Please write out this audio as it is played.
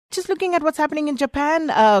Just looking at what's happening in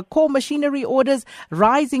Japan, core machinery orders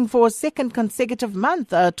rising for a second consecutive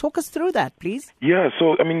month. Talk us through that, please. Yeah,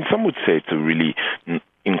 so, some would say it's a really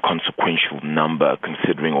inconsequential number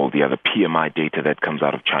considering all the other PMI data that comes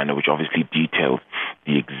out of China, which obviously details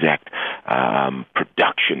the exact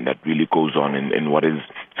production that really goes on in what is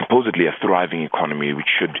supposedly a thriving economy, which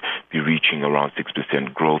should be reaching around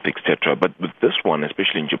 6% growth, etc. But with this one,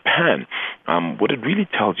 especially in Japan, what it really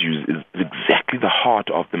tells you is exactly the heart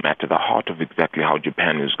of the matter, the heart of exactly how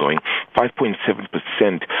Japan is going.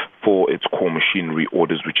 5.7% for its core machinery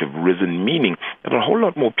orders, which have risen, meaning that a whole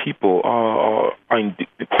lot more people are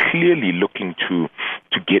clearly looking to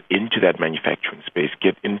get into that manufacturing space,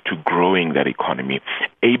 get into growing that economy.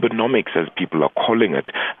 Abenomics, as people are calling it,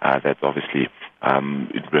 that's obviously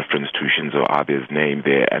in reference to Shinzo Abe's name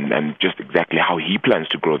there, and just exactly how he plans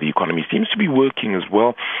to grow the economy seems to be working as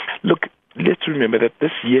well. Look, let's remember that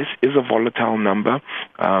this, yes, is a volatile number.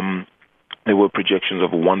 There were projections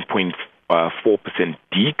of a 1.4%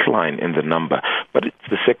 decline in the number, but it's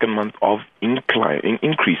the second month of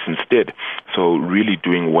increase instead. So really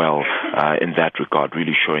doing well in that regard,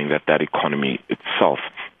 really showing that that economy itself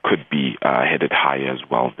could be headed higher as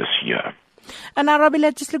well this year. And now,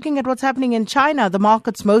 Arabile, just looking at what's happening in China, the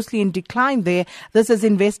market's mostly in decline there. This as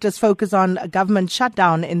investors focus on a government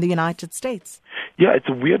shutdown in the United States. Yeah, it's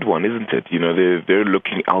a weird one, isn't it? They're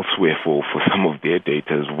looking elsewhere for some of their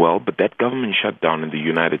data as well. But that government shutdown in the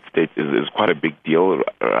United States is quite a big deal.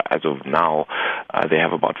 As of now, they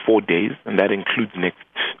have about 4 days, and that includes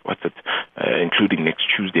including next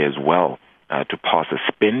Tuesday as well, to pass a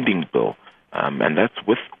spending bill. And that's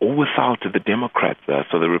with or without the Democrats.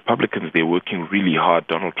 So the Republicans, they're working really hard.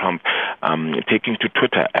 Donald Trump taking to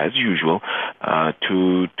Twitter, as usual,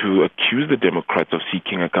 to accuse the Democrats of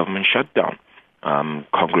seeking a government shutdown.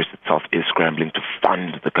 Congress itself is scrambling to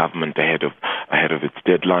fund the government ahead of its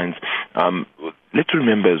deadlines. Let's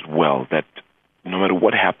remember as well that no matter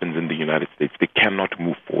what happens in the United States, they cannot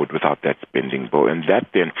move forward without that spending bill. And that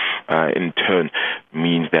then, in turn,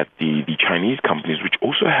 means that the Chinese companies, which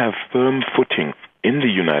also have firm footing in the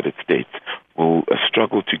United States, will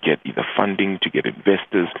struggle to get either funding, to get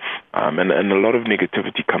investors, and a lot of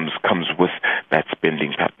negativity comes with that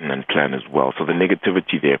spending pattern and plan as well. So the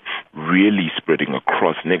negativity there really spreading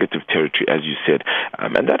across negative territory, as you said.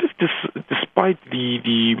 And that is despite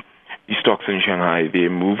the stocks in Shanghai, they're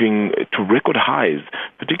moving to record highs,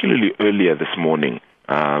 particularly earlier this morning.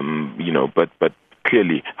 But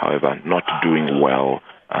clearly, however, not doing well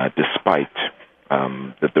despite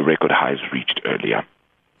that the record highs reached earlier.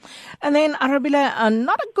 And then, Arabile,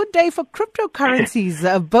 not a good day for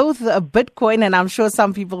cryptocurrencies, both Bitcoin, and I'm sure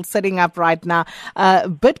some people sitting up right now,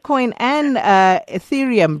 Bitcoin and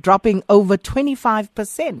Ethereum dropping over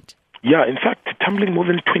 25%. Yeah, in fact, tumbling more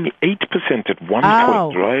than 28% at one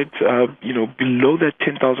point, right? Below that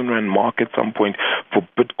 10,000 Rand mark at some point for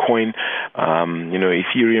Bitcoin.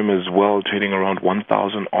 Ethereum as well, trading around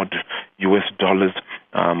 1,000 odd US dollars.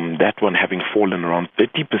 That one having fallen around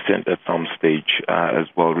 30% at some stage as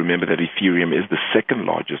well. Remember that Ethereum is the second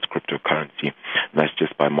largest cryptocurrency. That's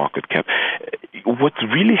just by market cap. What's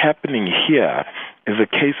really happening here is a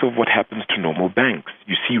case of what happens to normal banks.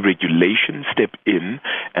 You see regulation step in,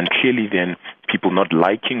 and clearly then people not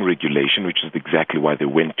liking regulation, which is exactly why they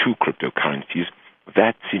went to cryptocurrencies.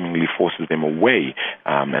 That seemingly forces them away,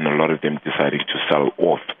 and a lot of them deciding to sell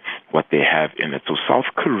off what they have in it. So South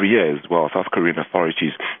Korea as well, South Korean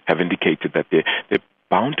authorities have indicated that they're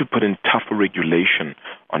bound to put in tougher regulation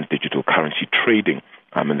on digital currency trading,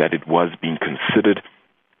 and that it was being considered.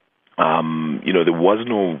 There was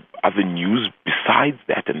no other news besides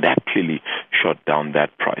that, and that clearly shot down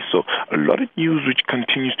that price. So a lot of news which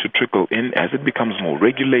continues to trickle in as it becomes more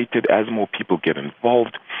regulated, as more people get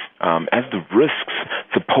involved, as the risks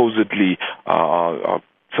supposedly,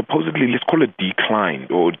 let's call it decline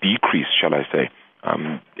or decrease, shall I say,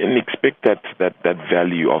 and expect that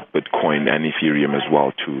value of Bitcoin and Ethereum as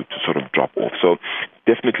well to sort of drop off. So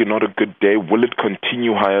definitely not a good day. Will it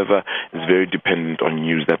continue, however, is very dependent on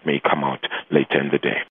news that may come out later in the day.